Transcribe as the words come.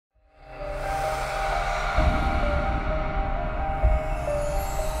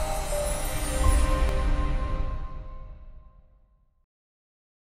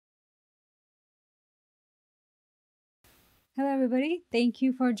everybody. Thank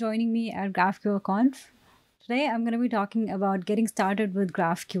you for joining me at GraphQL Conf. Today, I'm going to be talking about getting started with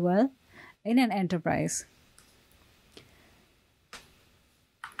GraphQL in an enterprise.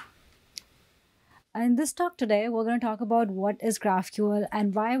 In this talk today, we're going to talk about what is GraphQL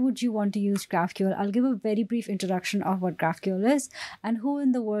and why would you want to use GraphQL. I'll give a very brief introduction of what GraphQL is and who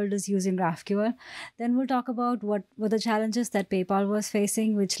in the world is using GraphQL. Then we'll talk about what were the challenges that PayPal was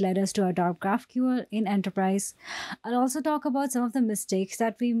facing, which led us to adopt GraphQL in enterprise. I'll also talk about some of the mistakes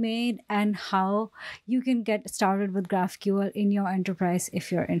that we made and how you can get started with GraphQL in your enterprise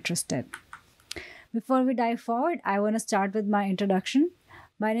if you're interested. Before we dive forward, I want to start with my introduction.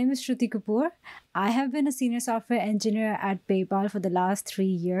 My name is Shruti Kapoor. I have been a senior software engineer at PayPal for the last 3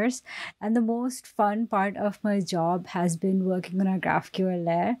 years, and the most fun part of my job has been working on our GraphQL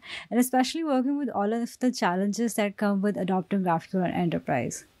layer, and especially working with all of the challenges that come with adopting GraphQL in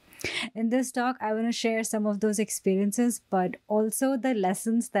enterprise. In this talk, I want to share some of those experiences, but also the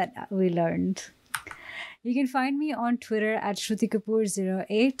lessons that we learned. You can find me on Twitter at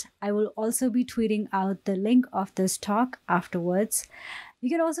ShrutiKapoor08. I will also be tweeting out the link of this talk afterwards. You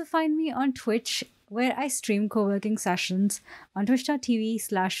can also find me on Twitch, where I stream co-working sessions on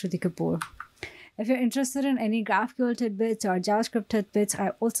twitch.tv/ShrutiKapoor. If you're interested in any GraphQL tidbits or JavaScript tidbits, I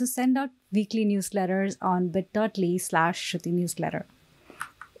also send out weekly newsletters on bit.ly/ShrutiNewsletter.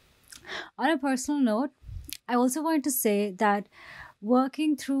 On a personal note, I also want to say that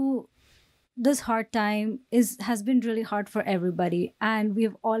working through this hard time has been really hard for everybody, and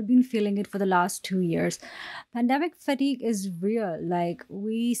we've all been feeling it for the last 2 years. Pandemic fatigue is real. Like,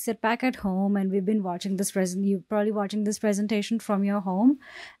 we sit back at home and we've been watching this you're probably watching this presentation from your home,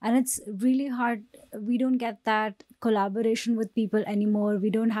 and it's really hard. We don't get that collaboration with people anymore. We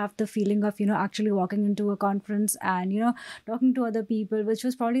don't have the feeling of actually walking into a conference and talking to other people, which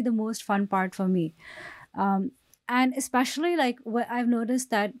was probably the most fun part for me. And especially, like, what I've noticed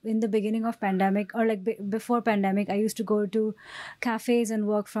that in the beginning of pandemic, or like before pandemic, I used to go to cafes and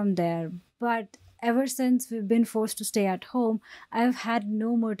work from there. But ever since we've been forced to stay at home, I've had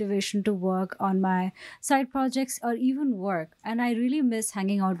no motivation to work on my side projects or even work. And I really miss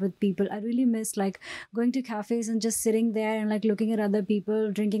hanging out with people. I really miss like going to cafes and just sitting there and like looking at other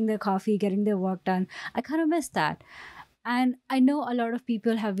people, drinking their coffee, getting their work done. I kind of miss that. And I know a lot of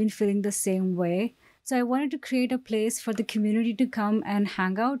people have been feeling the same way. So I wanted to create a place for the community to come and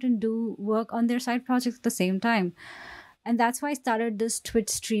hang out and do work on their side projects at the same time. And that's why I started this Twitch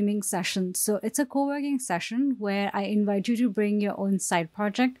streaming session. So it's a co-working session where I invite you to bring your own side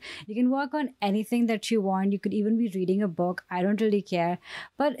project. You can work on anything that you want. You could even be reading a book. I don't really care.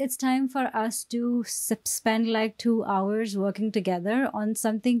 But it's time for us to spend like 2 hours working together on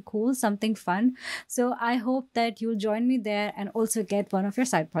something cool, something fun. So I hope that you'll join me there and also get one of your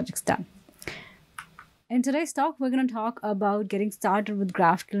side projects done. In today's talk, we're going to talk about getting started with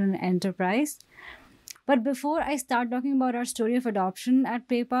GraphQL in enterprise. But before I start talking about our story of adoption at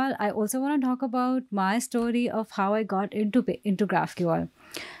PayPal, I also want to talk about my story of how I got into GraphQL.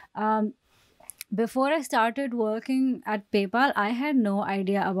 Before I started working at PayPal, I had no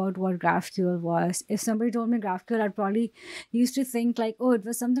idea about what GraphQL was. If somebody told me GraphQL, I'd probably used to think like, oh, it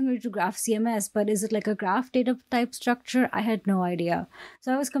was something related to Graph CMS, but is it like a graph data type structure? I had no idea.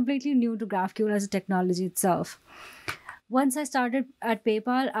 So I was completely new to GraphQL as a technology itself. Once I started at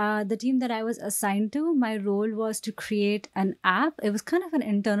PayPal, the team that I was assigned to, my role was to create an app. It was kind of an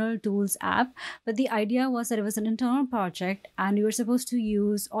internal tools app, but the idea was that it was an internal project and we were supposed to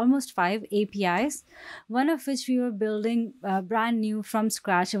use almost 5 APIs, one of which we were building brand new from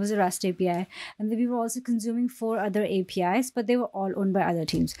scratch. It was a REST API. And then we were also consuming 4 other APIs, but they were all owned by other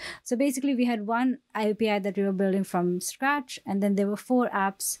teams. So basically, we had one API that we were building from scratch, and then there were 4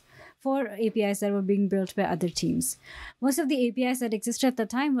 APIs that were being built by other teams. Most of the APIs that existed at the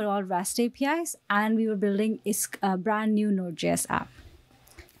time were all REST APIs, and we were building a brand new Node.js app.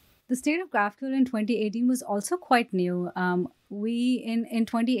 The state of GraphQL in 2018 was also quite new. In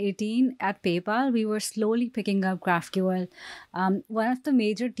 2018 at PayPal, we were slowly picking up GraphQL. One of the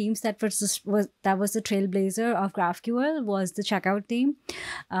major teams that was the trailblazer of GraphQL was the checkout team.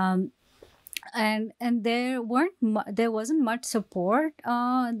 And there wasn't much support.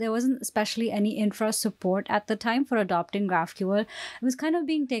 There wasn't especially any infra support at the time for adopting GraphQL. It was kind of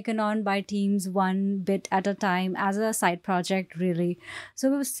being taken on by teams one bit at a time as a side project, really.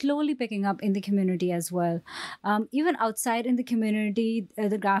 So it was slowly picking up in the community as well. Even outside in the community,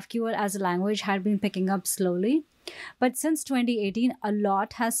 the GraphQL as a language had been picking up slowly. But since 2018, a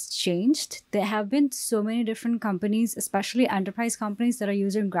lot has changed. There have been so many different companies, especially enterprise companies, that are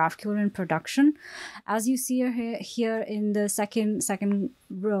using GraphQL in production. As you see here in the second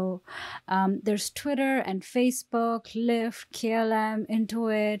row, there's Twitter and Facebook, Lyft, KLM,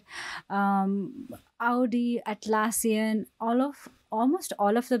 Intuit, Audi, Atlassian, almost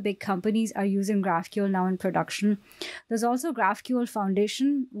all of the big companies are using GraphQL now in production. There's also GraphQL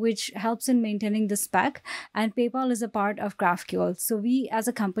Foundation, which helps in maintaining the spec, and PayPal is a part of GraphQL. So we as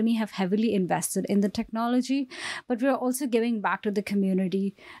a company have heavily invested in the technology, but we're also giving back to the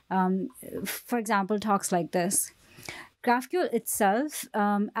community. For example, talks like this. GraphQL itself,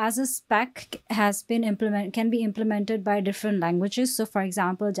 as a spec, can be implemented by different languages. So, for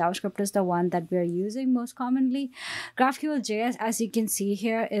example, JavaScript is the one that we are using most commonly. GraphQL JS, as you can see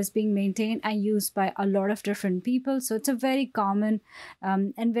here, is being maintained and used by a lot of different people. So it's a very common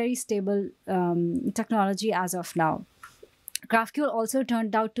and very stable technology as of now. GraphQL also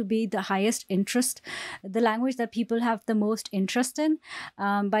turned out to be the highest interest, the language that people have the most interest in,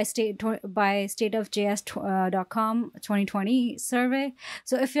 by stateofjs.com 2020 survey.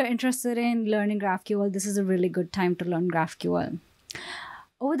 So if you're interested in learning GraphQL, this is a really good time to learn GraphQL.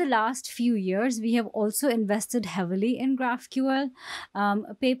 Over the last few years, we have also invested heavily in GraphQL.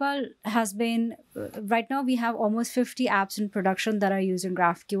 PayPal has been, right now we have almost 50 apps in production that are using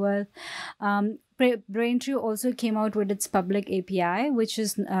GraphQL. Braintree also came out with its public API, which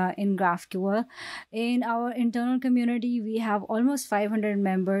is in GraphQL. In our internal community, we have almost 500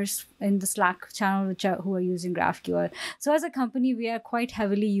 members in the Slack channel who are using GraphQL. So as a company, we are quite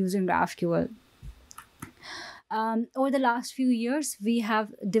heavily using GraphQL. Over the last few years, we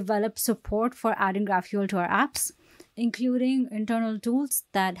have developed support for adding GraphQL to our apps, including internal tools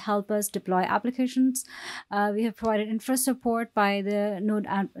that help us deploy applications. We have provided infra support by the Node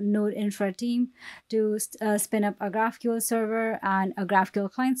infra team to spin up a GraphQL server and a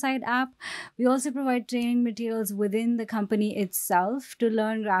GraphQL client-side app. We also provide training materials within the company itself to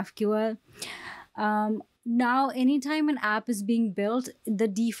learn GraphQL. Now, anytime an app is being built, the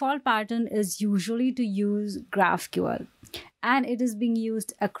default pattern is usually to use GraphQL, and it is being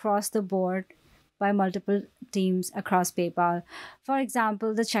used across the board by multiple teams across PayPal. For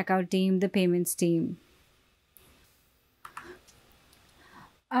example, the checkout team, the payments team.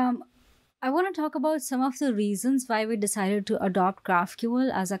 I want to talk about some of the reasons why we decided to adopt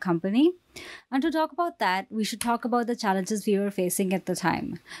GraphQL as a company. And to talk about that, we should talk about the challenges we were facing at the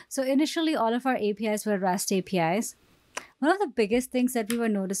time. So initially, all of our APIs were REST APIs. One of the biggest things that we were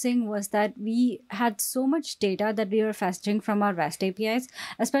noticing was that we had so much data that we were fetching from our REST APIs,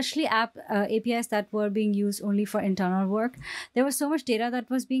 especially APIs that were being used only for internal work. There was so much data that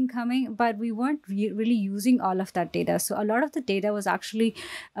was being coming, but we weren't really using all of that data. So a lot of the data was actually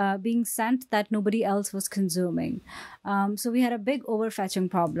being sent that nobody else was consuming. So we had a big overfetching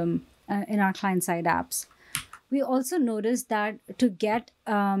problem in our client-side apps. We also noticed that to get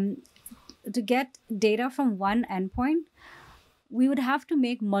data from one endpoint, we would have to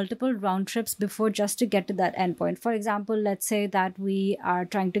make multiple round trips before just to get to that endpoint. For example, let's say that we are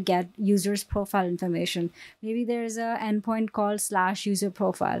trying to get users' profile information. Maybe there's an endpoint called /user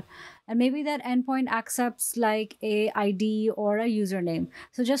profile. And maybe that endpoint accepts like a ID or a username.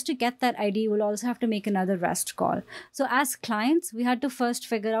 So just to get that ID, we'll also have to make another REST call. So as clients, we had to first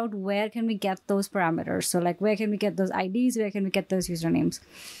figure out where can we get those parameters. So like where can we get those IDs? Where can we get those usernames?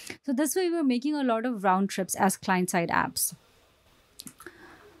 So this way we were making a lot of round trips as client-side apps.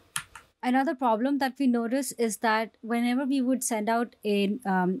 Another problem that we noticed is that whenever we would send out an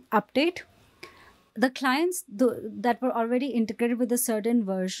update, the clients that were already integrated with a certain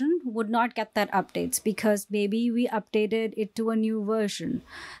version would not get that updates because maybe we updated it to a new version.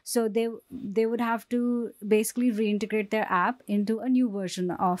 So they would have to basically reintegrate their app into a new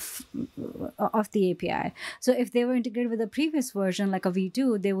version of the API. So if they were integrated with a previous version, like a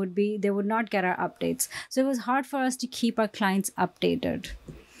V2, they would not get our updates. So it was hard for us to keep our clients updated.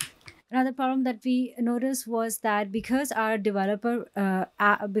 Another problem that we noticed was that because our developer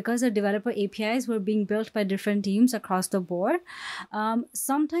APIs were being built by different teams across the board,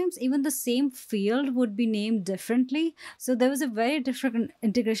 sometimes even the same field would be named differently. So there was a very different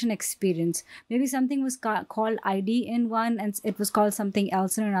integration experience. Maybe something was called ID in one and it was called something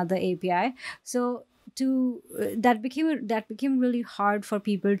else in another API. So that became really hard for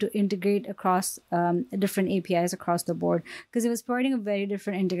people to integrate across different APIs across the board because it was providing a very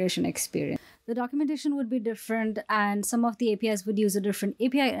different integration experience. The documentation would be different and some of the APIs would use a different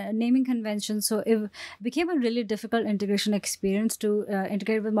API naming convention. So it became a really difficult integration experience to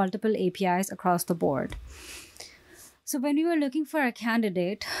integrate with multiple APIs across the board. So, when we were looking for a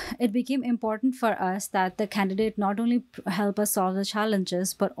candidate, it became important for us that the candidate not only help us solve the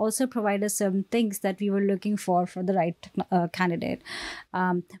challenges, but also provide us some things that we were looking for the right candidate.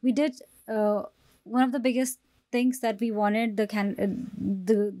 We did one of the biggest things that we wanted the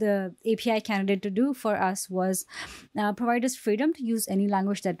API candidate to do for us was provide us freedom to use any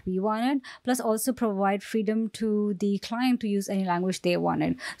language that we wanted, plus also provide freedom to the client to use any language they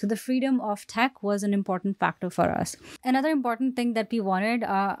wanted. So the freedom of tech was an important factor for us. Another important thing that we wanted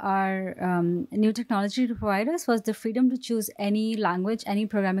our new technology to provide us was the freedom to choose any language, any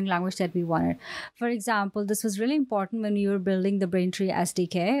programming language that we wanted. For example, this was really important when we were building the Braintree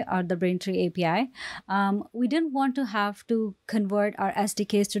SDK or the Braintree API. We didn't want to have to convert our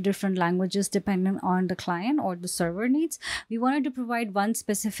SDKs to different languages depending on the client or the server needs. We wanted to provide one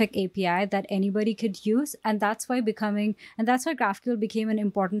specific API that anybody could use, and that's why GraphQL became an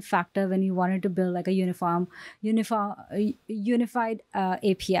important factor when you wanted to build like a unified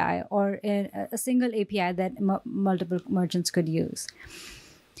API or a single API that multiple merchants could use.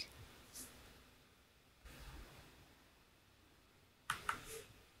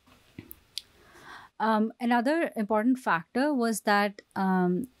 Another important factor was that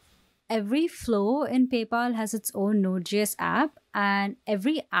every flow in PayPal has its own Node.js app, and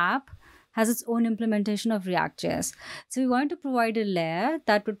every app has its own implementation of React.js. So we wanted to provide a layer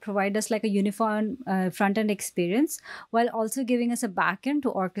that would provide us like a uniform front-end experience while also giving us a backend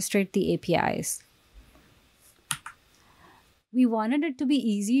to orchestrate the APIs. We wanted it to be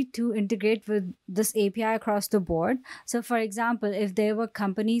easy to integrate with this API across the board. So, for example, if there were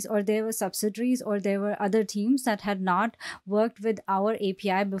companies or there were subsidiaries or there were other teams that had not worked with our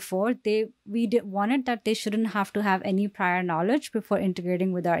API before, wanted that they shouldn't have to have any prior knowledge before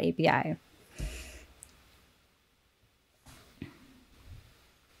integrating with our API.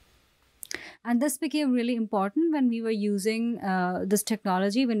 And this became really important when we were using this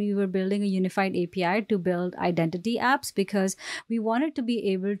technology, when we were building a unified API to build identity apps, because we wanted to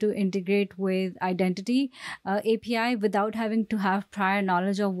be able to integrate with identity API without having to have prior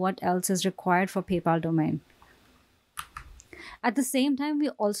knowledge of what else is required for PayPal domain. At the same time, we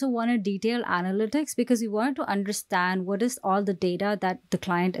also wanted detailed analytics because we wanted to understand what is all the data that the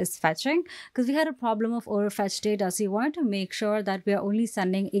client is fetching, because we had a problem of overfetched data. So we wanted to make sure that we are only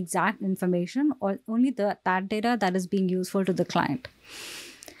sending exact information or only that data that is being useful to the client.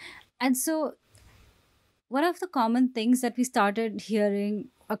 And so one of the common things that we started hearing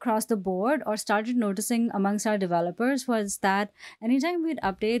across the board or started noticing amongst our developers was that anytime we'd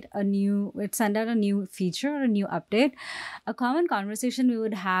send out a new feature or a new update, a common conversation we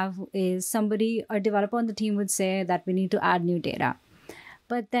would have is a developer on the team would say that we need to add new data.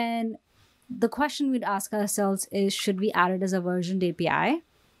 But then the question we'd ask ourselves is, should we add it as a versioned API?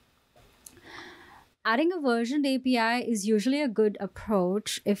 Adding a versioned API is usually a good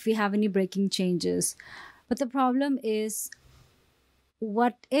approach if we have any breaking changes. But the problem is,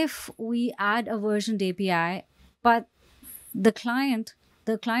 what if we add a versioned API, but the client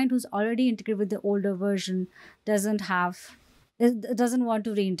who's already integrated with the older version doesn't want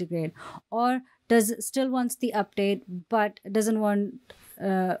to reintegrate, or still wants the update but doesn't want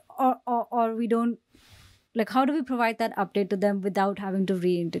or we don't, like, how do we provide that update to them without having to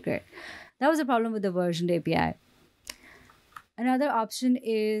reintegrate? That was a problem with the versioned API. Another option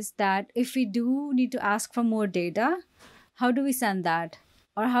is that if we do need to ask for more data, how do we send that?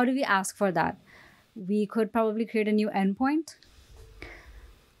 Or how do we ask for that? We could probably create a new endpoint.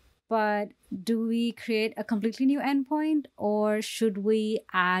 But do we create a completely new endpoint, or should we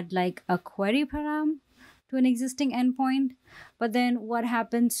add like a query param to an existing endpoint? But then what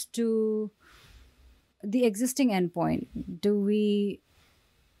happens to the existing endpoint?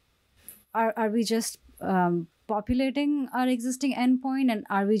 Are we just populating our existing endpoint, and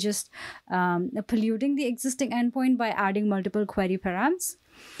are we just polluting the existing endpoint by adding multiple query params?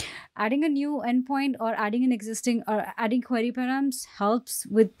 Adding a new endpoint or adding query params helps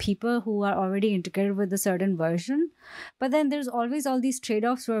with people who are already integrated with a certain version. But then there's always all these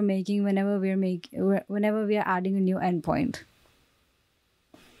trade-offs we're making whenever we are adding a new endpoint.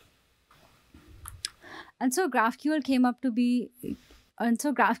 And so GraphQL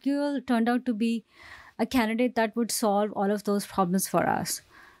turned out to be a candidate that would solve all of those problems for us.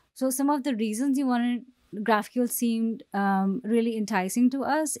 So some of the reasons GraphQL seemed really enticing to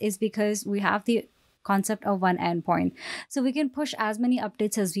us is because we have the concept of one endpoint. So we can push as many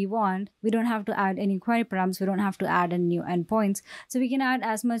updates as we want. We don't have to add any query params. We don't have to add any new endpoints. So we can add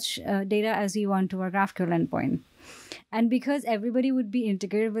as much data as we want to our GraphQL endpoint. And because everybody would be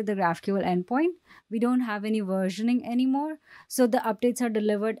integrated with the GraphQL endpoint, we don't have any versioning anymore. So the updates are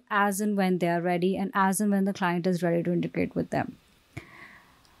delivered as and when they are ready and as and when the client is ready to integrate with them.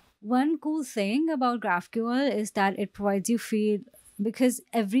 One cool thing about GraphQL is that it provides you field, because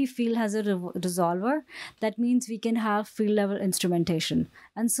every field has a resolver. That means we can have field level instrumentation.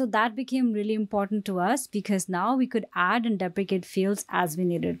 And so that became really important to us because now we could add and deprecate fields as we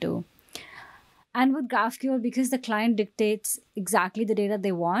needed to. And with GraphQL, because the client dictates exactly the data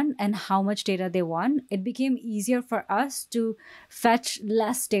they want and how much data they want, it became easier for us to fetch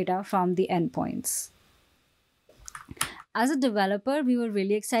less data from the endpoints. As a developer, we were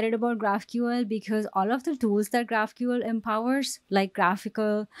really excited about GraphQL because all of the tools that GraphQL empowers, like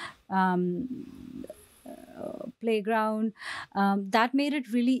graphical, playground, that made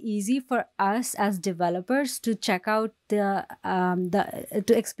it really easy for us as developers to check out to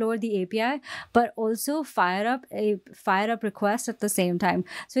explore the API, but also fire up request at the same time.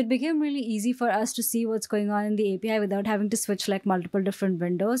 So it became really easy for us to see what's going on in the API without having to switch like multiple different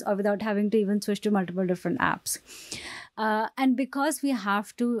windows or without having to even switch to multiple different apps. And because we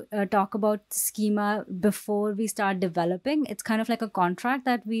have to talk about schema before we start developing, it's kind of like a contract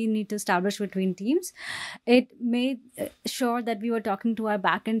that we need to establish between teams. It made sure that we were talking to our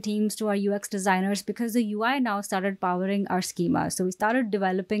backend teams, to our UX designers, because the UI now started powering our schema. So we started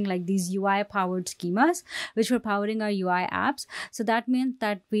developing like these UI powered schemas, which were powering our UI apps. So that meant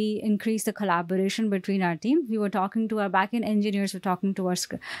that we increased the collaboration between our teams. We were talking to our backend engineers, we're talking to our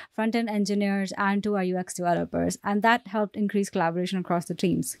front end engineers, and to our UX developers. And that helped increase collaboration across the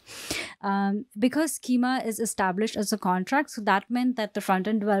teams. Because schema is established as a contract, so that meant that the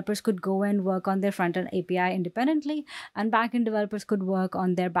front-end developers could go and work on their front-end API independently, and back-end developers could work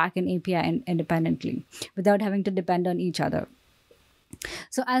on their back-end API independently without having to depend on each other.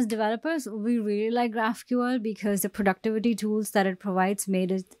 So as developers, we really like GraphQL because the productivity tools that it provides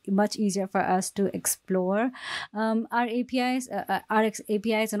made it much easier for us to explore our APIs,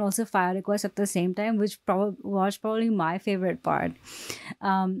 and also file requests at the same time, which was probably my favorite part.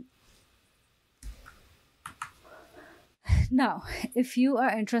 Now, if you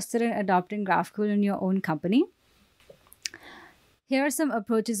are interested in adopting GraphQL in your own company, here are some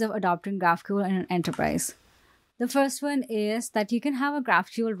approaches of adopting GraphQL in an enterprise. The first one is that you can have a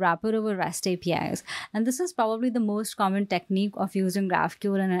GraphQL wrapper over REST APIs. And this is probably the most common technique of using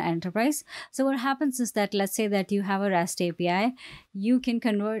GraphQL in an enterprise. So what happens is that, let's say that you have a REST API, you can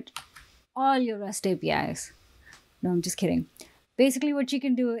convert all your REST APIs. No, I'm just kidding. Basically, what you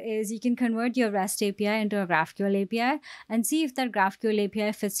can do is you can convert your REST API into a GraphQL API and see if that GraphQL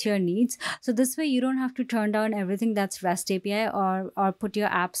API fits your needs. So this way, you don't have to turn down everything that's REST API or put your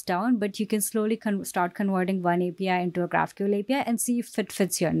apps down, but you can slowly start converting one API into a GraphQL API and see if it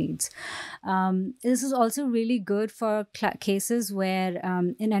fits your needs. This is also really good for cases where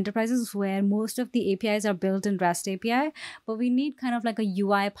in enterprises where most of the APIs are built in REST API, but we need kind of like a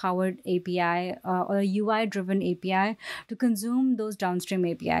UI-powered API or a UI-driven API to consume those downstream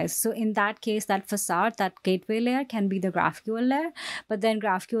APIs. So in that case, that facade, that gateway layer can be the GraphQL layer, but then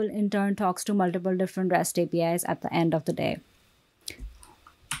GraphQL in turn talks to multiple different REST APIs at the end of the day.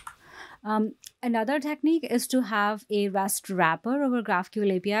 Another technique is to have a REST wrapper over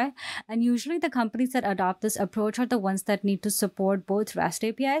GraphQL API. And usually the companies that adopt this approach are the ones that need to support both REST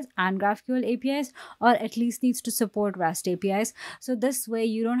APIs and GraphQL APIs, or at least needs to support REST APIs. So this way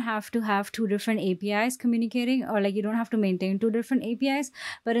you don't have to have two different APIs communicating, or like you don't have to maintain two different APIs,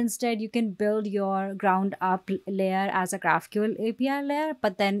 but instead you can build your ground up layer as a GraphQL API layer,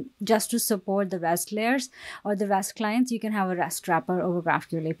 but then just to support the REST layers or the REST clients, you can have a REST wrapper over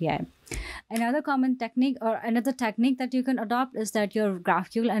GraphQL API. Another common technique, or another technique that you can adopt, is that your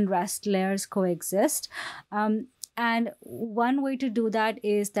GraphQL and REST layers coexist. And one way to do that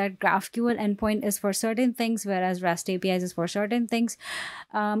is that GraphQL endpoint is for certain things, whereas REST APIs is for certain things.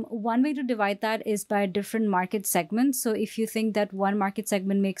 One way to divide that is by different market segments. So if you think that one market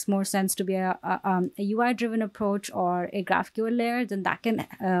segment makes more sense to be a UI-driven approach or a GraphQL layer, then that can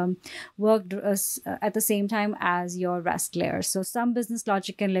work at the same time as your REST layer. So some business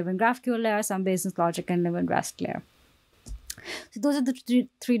logic can live in GraphQL layer, some business logic can live in REST layer. So those are the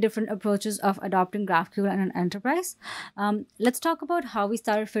three different approaches of adopting GraphQL in an enterprise. Let's talk about how we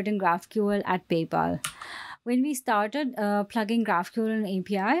started fitting GraphQL at PayPal. When we started plugging GraphQL in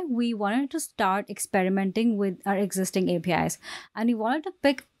API, we wanted to start experimenting with our existing APIs. And we wanted to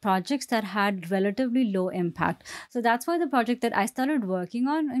pick projects that had relatively low impact. So that's why the project that I started working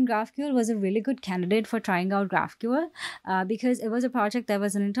on in GraphQL was a really good candidate for trying out GraphQL, because it was a project that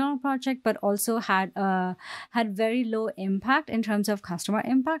was an internal project, but also had very low impact in terms of customer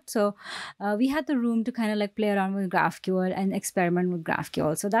impact. So we had the room to kind of like play around with GraphQL and experiment with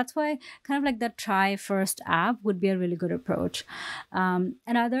GraphQL. So that's why kind of like that try first app would be a really good approach.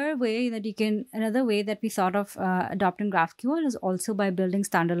 Another way that we thought of adopting GraphQL is also by building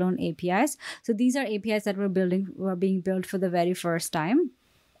standalone APIs. So these are APIs that were being built for the very first time.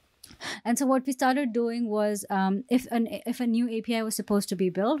 And so what we started doing was, if a new API was supposed to be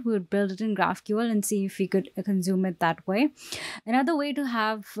built, we would build it in GraphQL and see if we could consume it that way. Another way to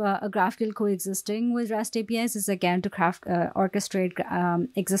have a GraphQL coexisting with REST APIs is again to orchestrate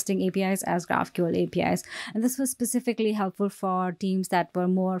existing APIs as GraphQL APIs. And this was specifically helpful for teams that were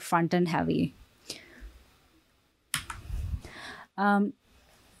more front-end heavy.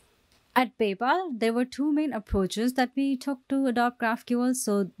 At PayPal, there were two main approaches that we took to adopt GraphQL.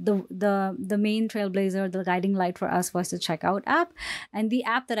 So the main trailblazer, the guiding light for us was the checkout app, and the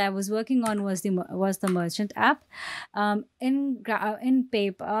app that I was working on was the merchant app. In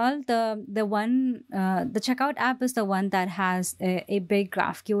PayPal, the checkout app is the one that has a big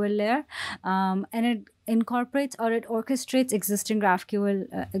GraphQL layer, and it incorporates or it orchestrates existing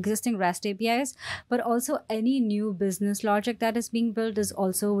existing REST APIs, but also any new business logic that is being built is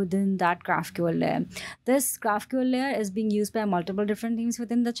also within that GraphQL layer. This GraphQL layer is being used by multiple different teams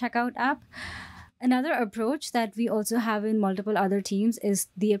within the checkout app. Another approach that we also have in multiple other teams is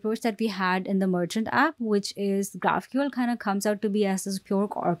the approach that we had in the merchant app, which is GraphQL kind of comes out to be as this pure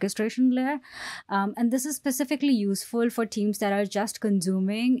orchestration layer. And this is specifically useful for teams that are just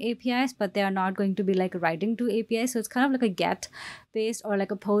consuming APIs, but they are not going to be like writing to APIs. So it's kind of like a get based or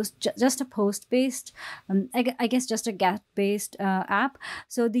like a post, just a post based, I guess just a get based app.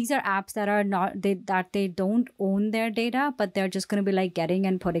 So these are apps that are they don't own their data, but they're just going to be like getting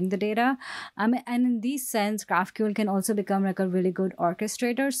and putting the data. And in this sense, GraphQL can also become like a really good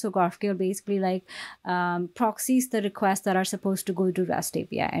orchestrator. So GraphQL basically like proxies the requests that are supposed to go to REST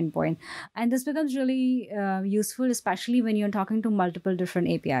API endpoint. And this becomes really useful, especially when you're talking to multiple different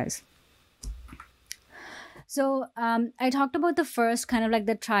APIs. So I talked about the first kind of like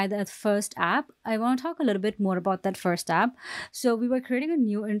the first app. I want to talk a little bit more about that first app. So we were creating a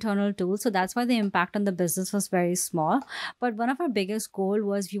new internal tool. So that's why the impact on the business was very small. But one of our biggest goal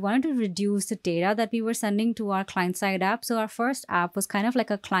was we wanted to reduce the data that we were sending to our client side app. So our first app was kind of like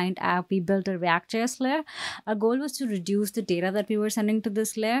a client app. We built a React.js layer. Our goal was to reduce the data that we were sending to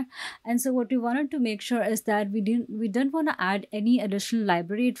this layer. And so what we wanted to make sure is that we didn't want to add any additional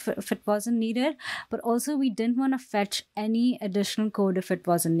library if it wasn't needed, but also we didn't want to fetch any additional code if it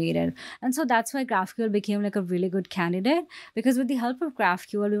wasn't needed. And so that's why GraphQL became like a really good candidate, because with the help of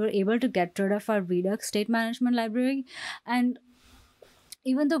GraphQL, we were able to get rid of our Redux state management library. And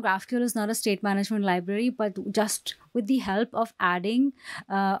even though GraphQL is not a state management library, but just with the help of adding,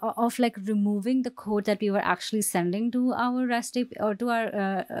 of like removing the code that we were actually sending to our REST API or to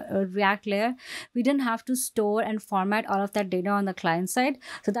our React layer, we didn't have to store and format all of that data on the client side.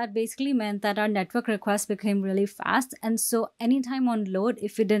 So that basically meant that our network requests became really fast. And so anytime on load,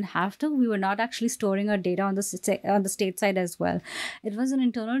 if we didn't have to, we were not actually storing our data on the state side as well. It was an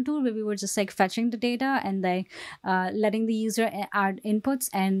internal tool where we were just like fetching the data and like letting the user add inputs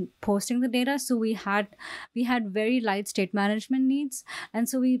and posting the data. So we had very light state management needs, and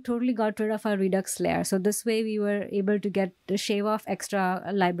so we totally got rid of our Redux layer. So this way we were able to shave off extra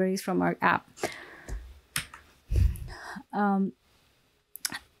libraries from our app.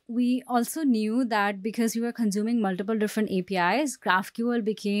 We also knew that because we were consuming multiple different APIs, GraphQL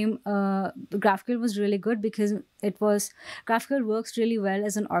was really good because GraphQL works really well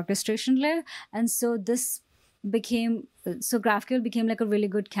as an orchestration layer, and so GraphQL became like a really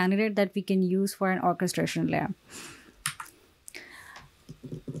good candidate that we can use for an orchestration layer.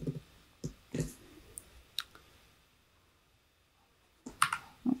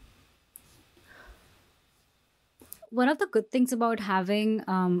 One of the good things about having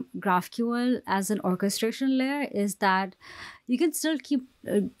GraphQL as an orchestration layer is that you can still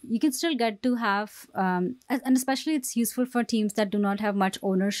get to have, and especially it's useful for teams that do not have much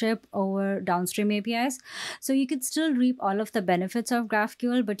ownership over downstream APIs. So you can still reap all of the benefits of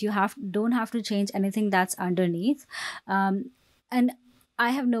GraphQL, but you don't have to change anything that's underneath. And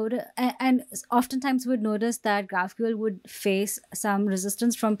I have noticed, and oftentimes would notice that GraphQL would face some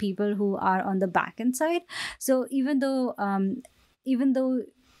resistance from people who are on the backend side. So even though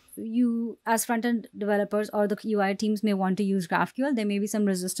you as front-end developers or the UI teams may want to use GraphQL, there may be some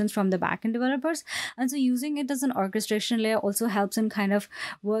resistance from the back-end developers. And so using it as an orchestration layer also helps in kind of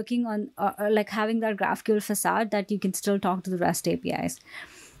working on like having that GraphQL facade that you can still talk to the REST APIs.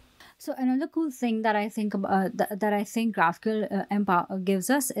 So another cool thing that I think about, that I think GraphQL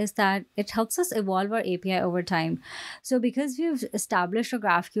gives us is that it helps us evolve our API over time. So because we've established a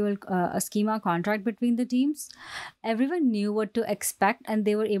GraphQL a schema contract between the teams, everyone knew what to expect and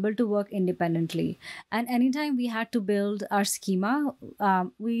they were able to work independently. And anytime we had to build our schema,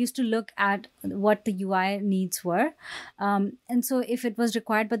 we used to look at what the UI needs were. And so if it was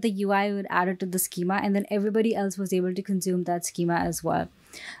required, but the UI would add it to the schema, and then everybody else was able to consume that schema as well.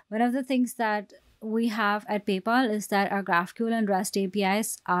 One of the things that we have at PayPal is that our GraphQL and REST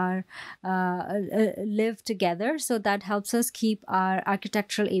APIs are live together. So that helps us keep our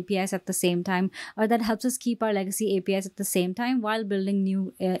architectural APIs at the same time, or that helps us keep our legacy APIs at the same time while building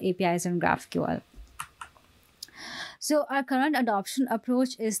new APIs in GraphQL. So our current adoption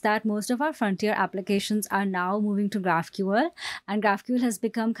approach is that most of our frontier applications are now moving to GraphQL, and GraphQL has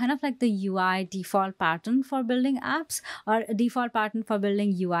become kind of like the UI default pattern for building apps, or a default pattern for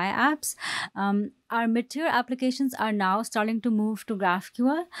building UI apps. Our mid-tier applications are now starting to move to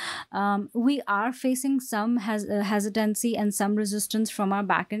GraphQL. We are facing some hesitancy and some resistance from our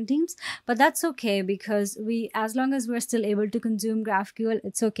backend teams, but that's okay because as long as we're still able to consume GraphQL,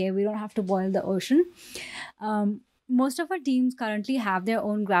 it's okay. We don't have to boil the ocean. Most of our teams currently have their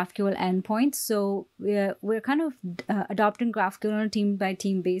own GraphQL endpoints, so we're kind of adopting GraphQL on a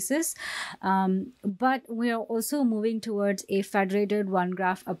team-by-team basis, but we are also moving towards a federated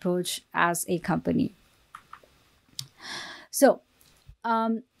OneGraph approach as a company. So,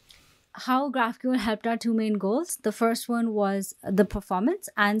 how GraphQL helped our two main goals. The first one was the performance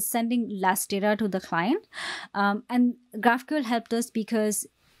and sending less data to the client. And GraphQL helped us because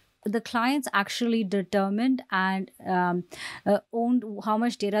the clients actually determined and owned how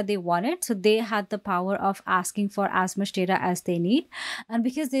much data they wanted. So they had the power of asking for as much data as they need. And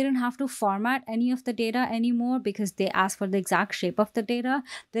because they didn't have to format any of the data anymore, because they asked for the exact shape of the data,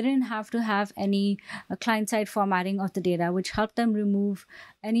 they didn't have to have any client-side formatting of the data, which helped them remove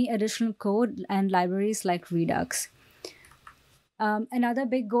any additional code and libraries like Redux. Another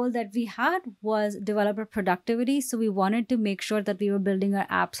big goal that we had was developer productivity. So we wanted to make sure that we were building our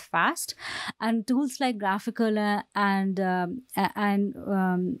apps fast, and tools like GraphQL and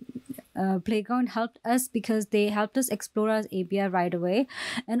Playground helped us because they helped us explore our API right away,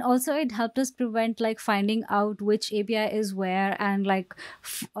 and also it helped us prevent like finding out which API is where, and like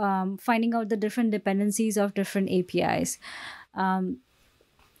finding out the different dependencies of different APIs.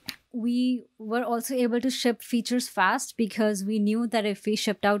 We were also able to ship features fast because we knew that if we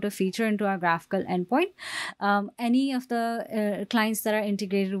shipped out a feature into our GraphQL endpoint, any of the clients that are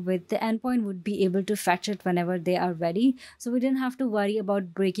integrated with the endpoint would be able to fetch it whenever they are ready. So we didn't have to worry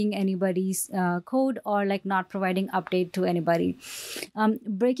about breaking anybody's code or like not providing update to anybody.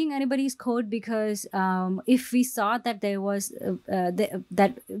 Breaking anybody's code because if we saw that there was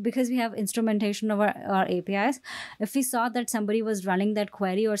that because we have instrumentation of our APIs, if we saw that somebody was running that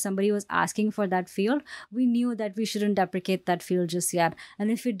query or somebody was asking for that field, we knew that we shouldn't deprecate that field just yet. And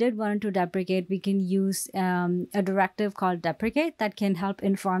if we did want to deprecate, we can use a directive called deprecate that can help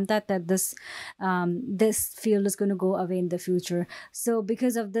inform that this field is going to go away in the future. So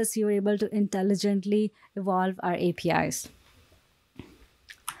because of this, you were able to intelligently evolve our APIs.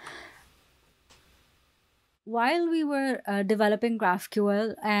 While we were developing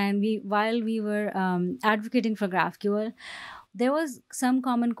GraphQL and while we were advocating for GraphQL, there was some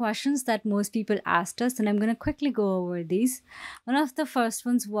common questions that most people asked us, and I'm going to quickly go over these. One of the first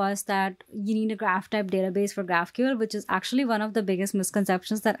ones was that you need a graph type database for GraphQL, which is actually one of the biggest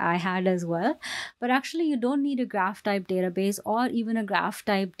misconceptions that I had as well. But actually, you don't need a graph type database or even a graph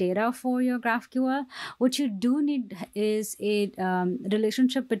type data for your GraphQL. What you do need is a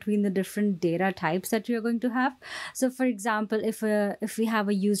relationship between the different data types that you're going to have. So for example, if we have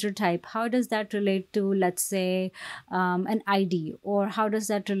a user type, how does that relate to, let's say, an ID, or how does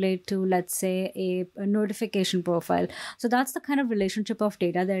that relate to, let's say, a notification profile? So that's the kind of relationship of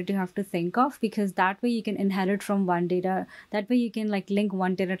data that you have to think of, because that way you can inherit from one data. That way you can like link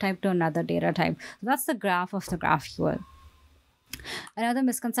one data type to another data type. So that's the graph of the GraphQL. Another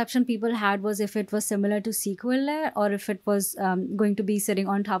misconception people had was if it was similar to SQL or if it was going to be sitting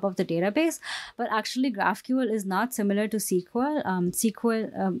on top of the database. But actually, GraphQL is not similar to SQL.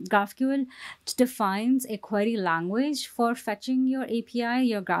 GraphQL defines a query language for fetching your API,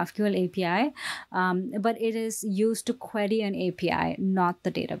 your GraphQL API, but it is used to query an API, not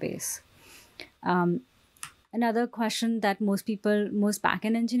the database. Another question that most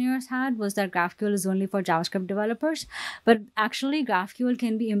backend engineers had was that GraphQL is only for JavaScript developers. But actually, GraphQL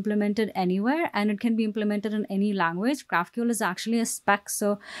can be implemented anywhere and it can be implemented in any language. GraphQL is actually a spec.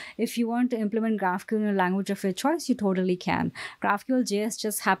 So if you want to implement GraphQL in a language of your choice, you totally can. GraphQL JS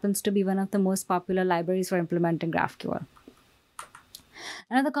just happens to be one of the most popular libraries for implementing GraphQL.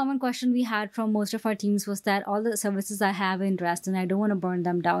 Another common question we had from most of our teams was that all the services I have in REST and I don't want to burn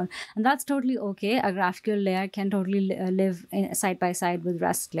them down. And that's totally okay. A GraphQL layer can totally live side by side with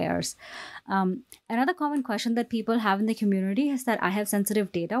REST layers. Another common question that people have in the community is that I have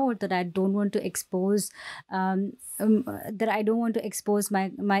sensitive data, or that I don't want to expose my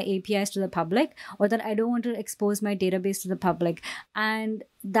APIs to the public, or that I don't want to expose my database to the public. And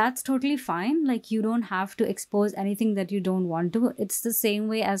that's totally fine. Like, you don't have to expose anything that you don't want to. It's the same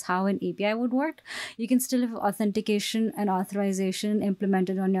way as how an API would work. You can still have authentication and authorization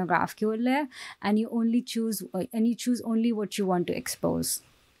implemented on your GraphQL layer, and you choose only what you want to expose.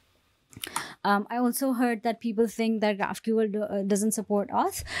 I also heard that people think that GraphQL doesn't support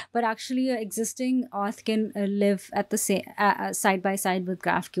auth, but actually existing auth can live at the same side by side with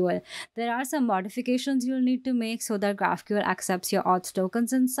GraphQL. There are some modifications you'll need to make so that GraphQL accepts your auth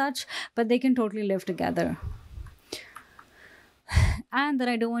tokens and such, but they can totally live together. And that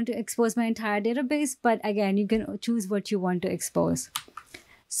I don't want to expose my entire database, but again, you can choose what you want to expose.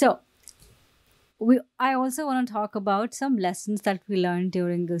 So I also want to talk about some lessons that we learned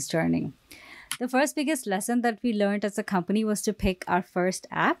during this journey. The first biggest lesson that we learned as a company was to pick our first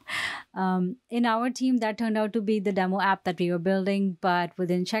app. In our team, that turned out to be the demo app that we were building, but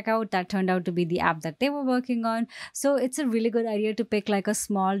within Checkout, that turned out to be the app that they were working on. So it's a really good idea to pick like a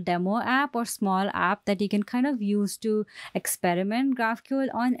small demo app or small app that you can kind of use to experiment GraphQL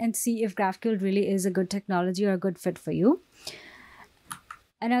on and see if GraphQL really is a good technology or a good fit for you.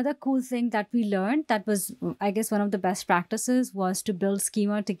 Another cool thing that we learned that was, I guess, one of the best practices was to build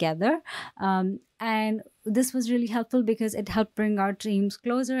schema together. And this was really helpful because it helped bring our teams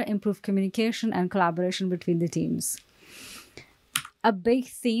closer, improve communication and collaboration between the teams. A big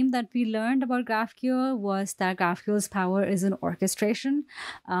theme that we learned about GraphQL was that GraphQL's power is in orchestration,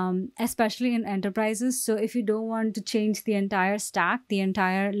 especially in enterprises. So if you don't want to change the entire stack, the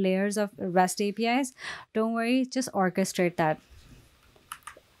entire layers of REST APIs, don't worry, just orchestrate that.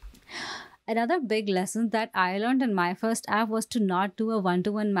 Another big lesson that I learned in my first app was to not do a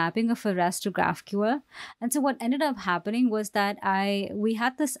one-to-one mapping of a REST to GraphQL. And so what ended up happening was that we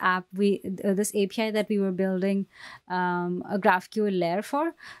had this app, this API that we were building a GraphQL layer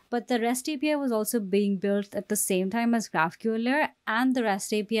for, but the REST API was also being built at the same time as GraphQL layer, and the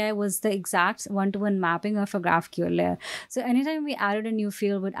REST API was the exact one-to-one mapping of a GraphQL layer. So anytime we added a new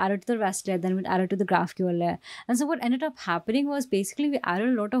field, we'd add it to the REST layer, then we'd add it to the GraphQL layer. And so what ended up happening was basically we added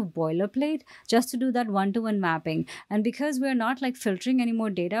a lot of boilerplate just to do that one-to-one mapping. And because we're not like filtering any more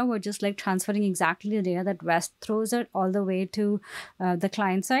data, we're just like transferring exactly the data that REST throws it all the way to the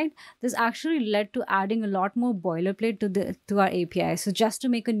client side. This actually led to adding a lot more boilerplate to our API. So just to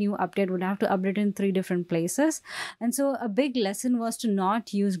make a new update, we'd have to update in 3 different places. And so a big lesson was to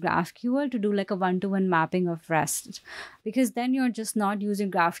not use GraphQL to do like a one-to-one mapping of REST, because then you're just not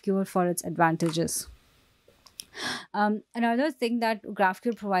using GraphQL for its advantages. Another thing that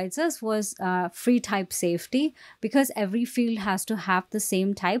GraphQL provides us was free type safety, because every field has to have the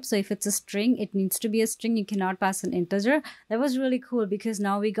same type. So if it's a string, it needs to be a string. You cannot pass an integer. That was really cool because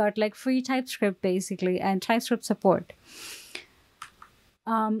now we got like free TypeScript basically and TypeScript support.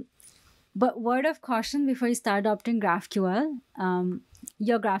 But word of caution before you start adopting GraphQL,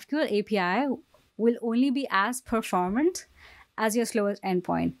 your GraphQL API will only be as performant as your slowest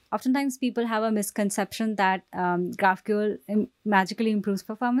endpoint. Oftentimes people have a misconception that GraphQL magically improves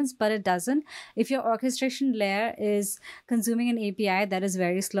performance, but it doesn't. If your orchestration layer is consuming an API that is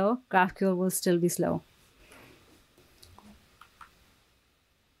very slow, GraphQL will still be slow.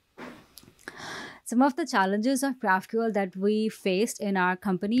 Some of the challenges of GraphQL that we faced in our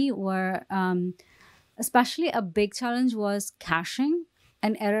company were, especially a big challenge was caching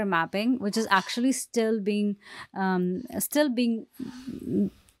and error mapping, which is actually still a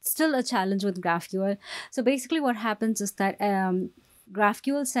challenge with GraphQL. So basically what happens is that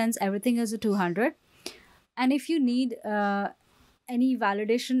GraphQL sends everything as a 200. And if you need any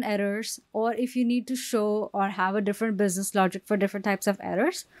validation errors, or if you need to show or have a different business logic for different types of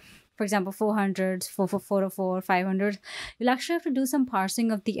errors, for example, 400s, 404, 500, you'll actually have to do some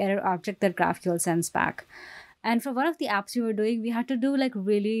parsing of the error object that GraphQL sends back. And for one of the apps we were doing, we had to do like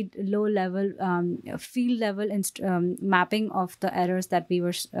really low level, field level mapping of the errors that we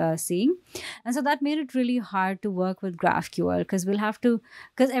were seeing. And so that made it really hard to work with GraphQL, because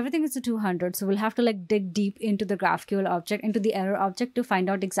because everything is a 200. So we'll have to like dig deep into the GraphQL object, into the error object, to find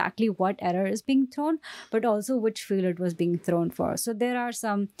out exactly what error is being thrown, but also which field it was being thrown for. So there are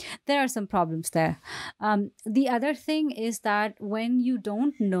some problems there. The other thing is that when you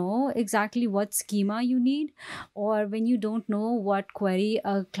don't know exactly what schema you need, or when you don't know what query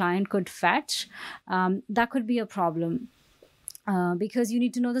a client could fetch, that could be a problem. Because you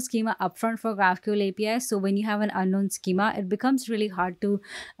need to know the schema upfront for GraphQL API. So when you have an unknown schema, it becomes really hard to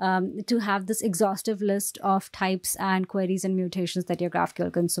have this exhaustive list of types and queries and mutations that your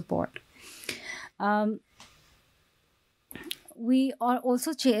GraphQL can support. Um, we are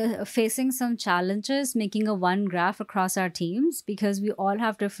also facing some challenges making a one graph across our teams, because we all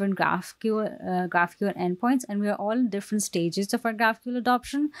have different GraphQL endpoints, and we are all in different stages of our GraphQL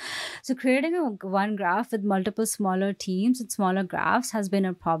adoption. So creating a one graph with multiple smaller teams and smaller graphs has been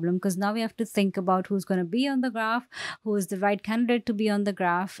a problem, because now we have to think about who's going to be on the graph, who is the right candidate to be on the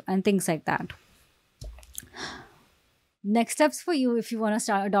graph, and things like that. Next steps for you, if you want to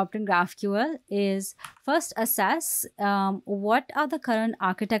start adopting GraphQL, is first assess what are the current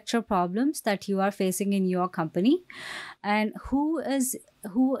architecture problems that you are facing in your company, and who is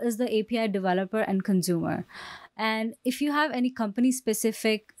the API developer and consumer. And if you have any company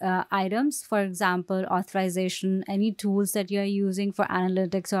specific items, for example, authorization, any tools that you're using for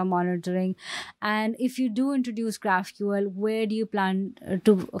analytics or monitoring, and if you do introduce GraphQL, where do you plan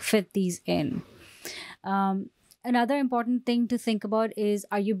to fit these in? Another important thing to think about is,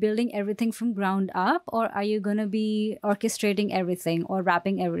 are you building everything from ground up, or are you going to be orchestrating everything or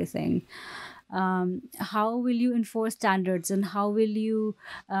wrapping everything? How will you enforce standards, and how will you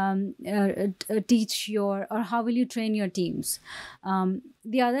how will you train your teams?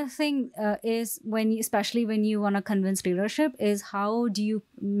 The other thing is, especially when you want to convince leadership, is how do you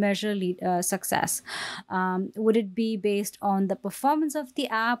measure success? Would it be based on the performance of the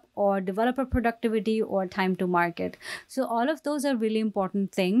app, or developer productivity, or time to market? So all of those are really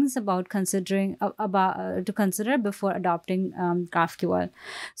important things to consider before adopting GraphQL.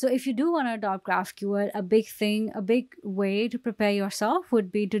 So if you do want to adopt GraphQL, a big way to prepare yourself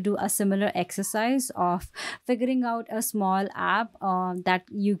would be to do a similar exercise of figuring out a small app that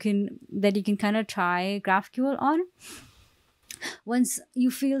you can kind of try GraphQL on. Once you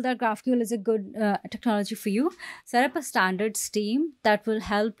feel that GraphQL is a good technology for you, set up a standards team that will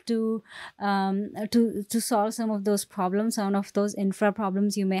help to solve some of those problems, some of those infra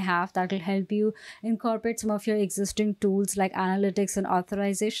problems you may have. That will help you incorporate some of your existing tools like analytics and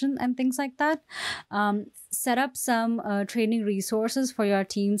authorization and things like that. Set up some training resources for your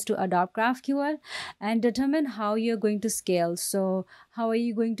teams to adopt GraphQL, and determine how you're going to scale. So how are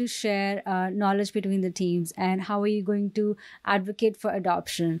you going to share knowledge between the teams, and how are you going to advocate for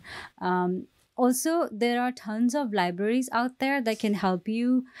adoption? Also, there are tons of libraries out there that can help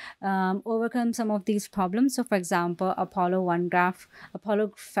you overcome some of these problems. So for example,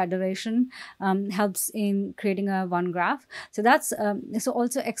 Apollo Federation helps in creating a one graph. So that's so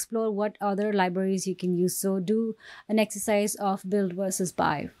also explore what other libraries you can use. So do an exercise of build versus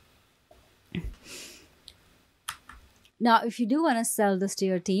buy. Now, if you do want to sell this to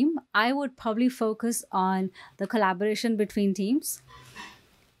your team, I would probably focus on the collaboration between teams,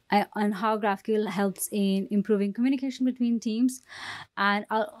 and how GraphQL helps in improving communication between teams. And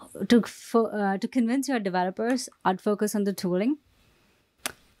to convince your developers, I'd focus on the tooling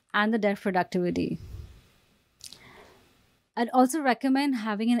and the dev productivity. I'd also recommend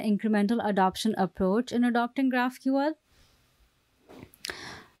having an incremental adoption approach in adopting GraphQL.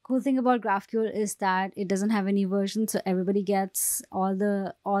 Cool thing about GraphQL is that it doesn't have any versions, so everybody gets all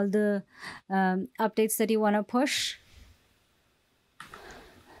the updates that you want to push.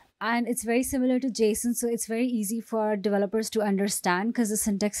 And it's very similar to JSON, so it's very easy for developers to understand because the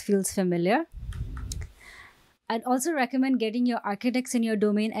syntax feels familiar. I'd also recommend getting your architects and your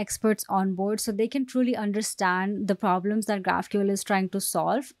domain experts on board, so they can truly understand the problems that GraphQL is trying to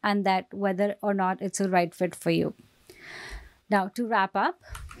solve, and that whether or not it's a right fit for you. Now, to wrap up,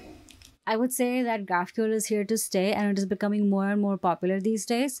 I would say that GraphQL is here to stay, and it is becoming more and more popular these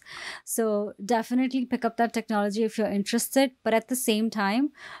days. So definitely pick up that technology if you're interested. But at the same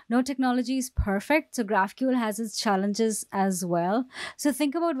time, no technology is perfect. So GraphQL has its challenges as well. So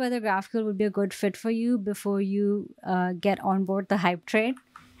think about whether GraphQL would be a good fit for you before you get on board the hype train.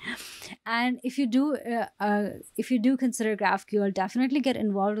 And if you do consider GraphQL, definitely get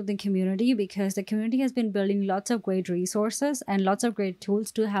involved with the community, because the community has been building lots of great resources and lots of great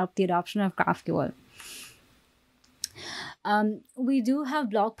tools to help the adoption of GraphQL. We do have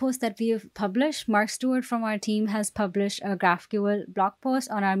blog posts that we have published. Mark Stewart from our team has published a GraphQL blog post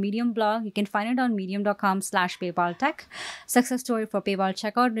on our Medium blog. You can find it on medium.com/PayPal Tech. Success story for PayPal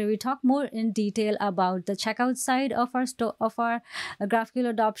checkout, where we talk more in detail about the checkout side of our GraphQL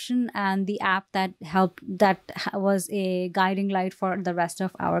adoption and the app that was a guiding light for the rest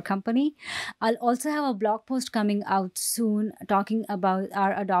of our company. I'll also have a blog post coming out soon talking about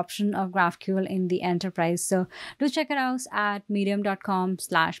our adoption of GraphQL in the enterprise. So do check it out at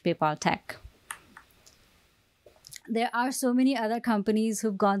medium.com/PayPal Tech. There are so many other companies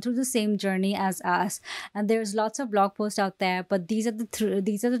who've gone through the same journey as us, and there's lots of blog posts out there, but these are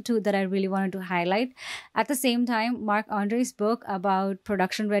the two that I really wanted to highlight. At the same time, Mark Andre's book about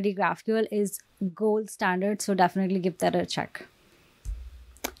production ready GraphQL is gold standard, so definitely give that a check.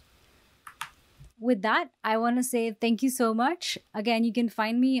 With that, I want to say thank you so much. Again, you can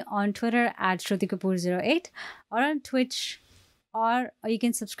find me on Twitter at ShrutiKapoor08 or on Twitch, or you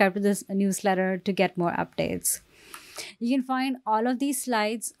can subscribe to this newsletter to get more updates. You can find all of these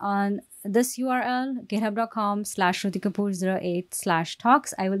slides on this URL,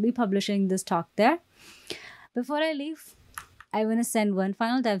 github.com/ShrutiKapoor08/talks. I will be publishing this talk there. Before I leave, I want to send one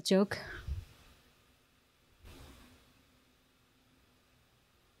final dev joke.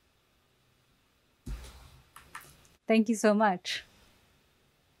 Thank you so much.